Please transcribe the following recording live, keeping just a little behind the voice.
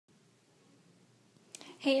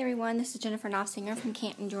Hey everyone, this is Jennifer Knopfsinger from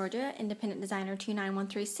Canton, Georgia, independent designer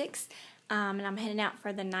 29136, and I'm heading out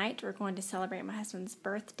for the night. We're going to celebrate my husband's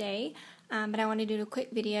birthday, but I want to do a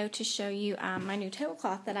quick video to show you my new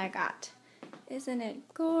tablecloth that I got. Isn't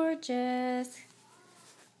it gorgeous?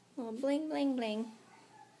 Little bling bling bling.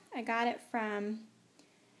 I got it from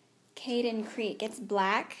Caden Creek. It's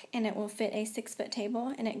black and it will fit a 6-foot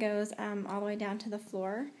table, and it goes all the way down to the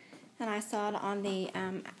floor. And I saw it on the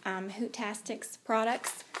Hoot-tastics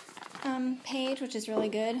products page, which is really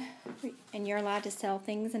good. And you're allowed to sell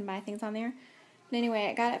things and buy things on there. But anyway,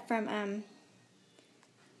 I got it from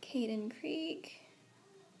Caden Creek.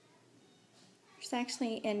 It's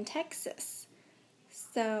actually in Texas.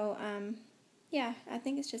 So, yeah, I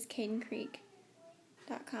think it's just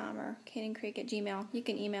CadenCreek.com or CadenCreek@gmail. You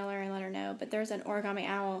can email her and let her know. But there's an Origami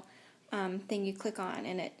owl thing you click on,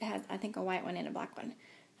 and it has, I think, a white one and a black one.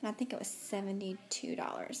 And I think it was $72.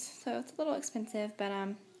 So it's a little expensive, but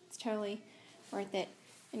it's totally worth it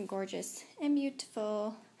and gorgeous and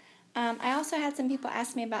beautiful. I also had some people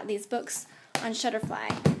ask me about these books on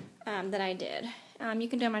Shutterfly that I did. You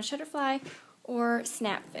can do them on Shutterfly or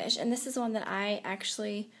Snapfish, and this is one that I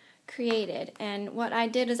actually created. And what I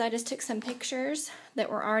did is I just took some pictures that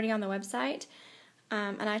were already on the website,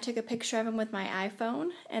 and I took a picture of them with my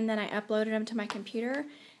iPhone, and then I uploaded them to my computer,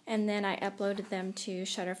 and then I uploaded them to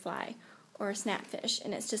Shutterfly or Snapfish,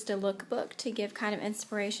 and it's just a lookbook to give kind of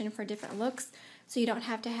inspiration for different looks, so you don't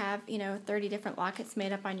have to have 30 different lockets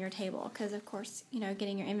made up on your table, because of course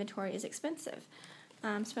getting your inventory is expensive,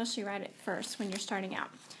 especially right at first when you're starting out.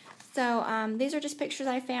 So these are just pictures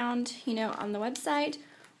I found on the website,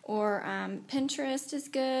 or Pinterest is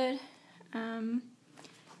good.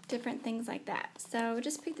 Different things like that. So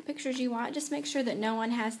just pick the pictures you want. Just make sure that no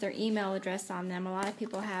one has their email address on them. A lot of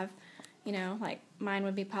people have, like mine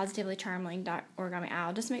would be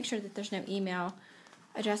positivelycharming.origami.owl. Just make sure that there's no email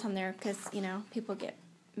address on there, because people get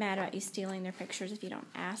mad about you stealing their pictures if you don't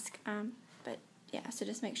ask. But yeah, so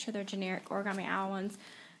just make sure they're generic Origami Owl ones.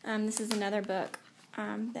 This is another book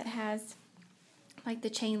that has like the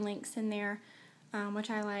chain links in there, which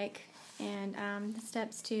I like, and the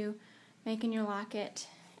steps to making your locket,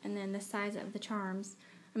 and then the size of the charms.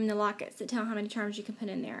 The lockets that tell how many charms you can put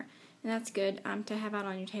in there. And that's good to have out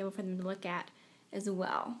on your table for them to look at as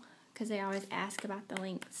well, because they always ask about the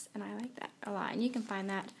links, and I like that a lot. And you can find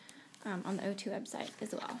that on the O2 website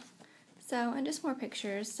as well. So, and just more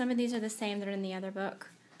pictures. Some of these are the same that are in the other book.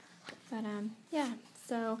 But, yeah.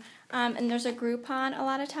 So, and there's a Groupon a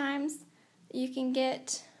lot of times you can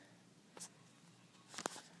get.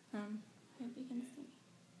 If you can see.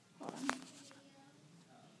 Hold on.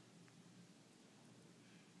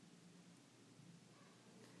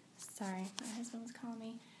 Sorry, my husband was calling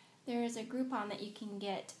me. There is a Groupon that you can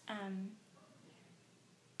get, and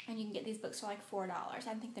you can get these books for like $4. I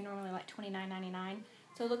think they're normally like $29.99.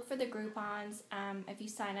 So look for the Groupons. If you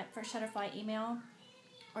sign up for Shutterfly email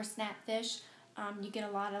or Snapfish, you get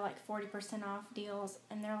a lot of like 40% off deals,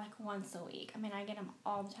 and they're like once a week. I get them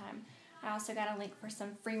all the time. I also got a link for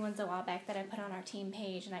some free ones a while back that I put on our team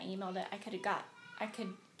page, and I emailed it. I could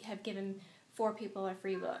have given 4 people a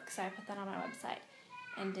free book, so I put that on my website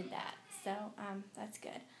and did that. So that's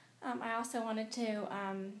good. I also wanted to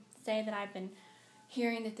say that I've been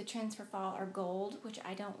hearing that the trends for fall are gold, which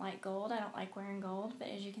I don't like gold. I don't like wearing gold, but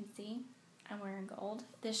as you can see, I'm wearing gold.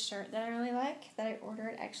 This shirt that I really like, that I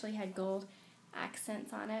ordered, actually had gold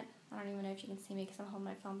accents on it. I don't even know if you can see me because I'm holding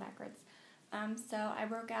my phone backwards. So I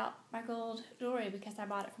broke out my gold jewelry because I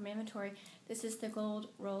bought it from inventory. This is the gold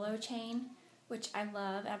Rolo chain, which I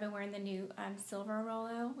love. I've been wearing the new silver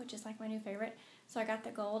Rolo, which is like my new favorite. So I got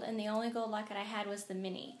the gold, and the only gold locket I had was the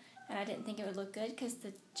mini. And I didn't think it would look good because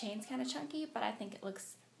the chain's kind of chunky, but I think it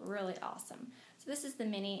looks really awesome. So this is the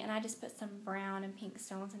mini, and I just put some brown and pink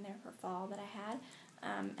stones in there for fall that I had.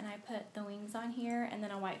 And I put the wings on here, and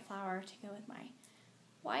then a white flower to go with my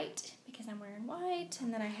white, because I'm wearing white.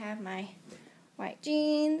 And then I have my white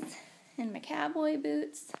jeans and my cowboy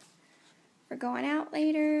boots for going out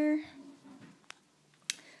later.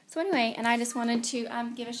 So anyway, and I just wanted to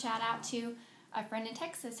give a shout out to a friend in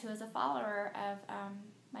Texas who is a follower of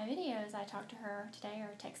my videos. I talked to her today,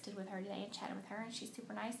 or texted with her today and chatted with her, and she's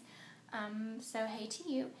super nice. So hey to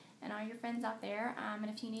you and all your friends out there. And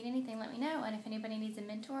if you need anything, let me know. And if anybody needs a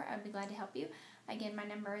mentor, I'd be glad to help you. Again, my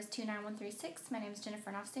number is 29136. My name is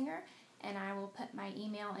Jennifer Knopfsinger, and I will put my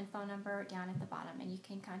email and phone number down at the bottom, and you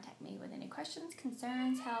can contact me with any questions,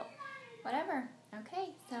 concerns, help, whatever.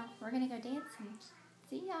 Okay, so we're going to go dance, and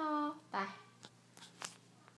see y'all. Bye.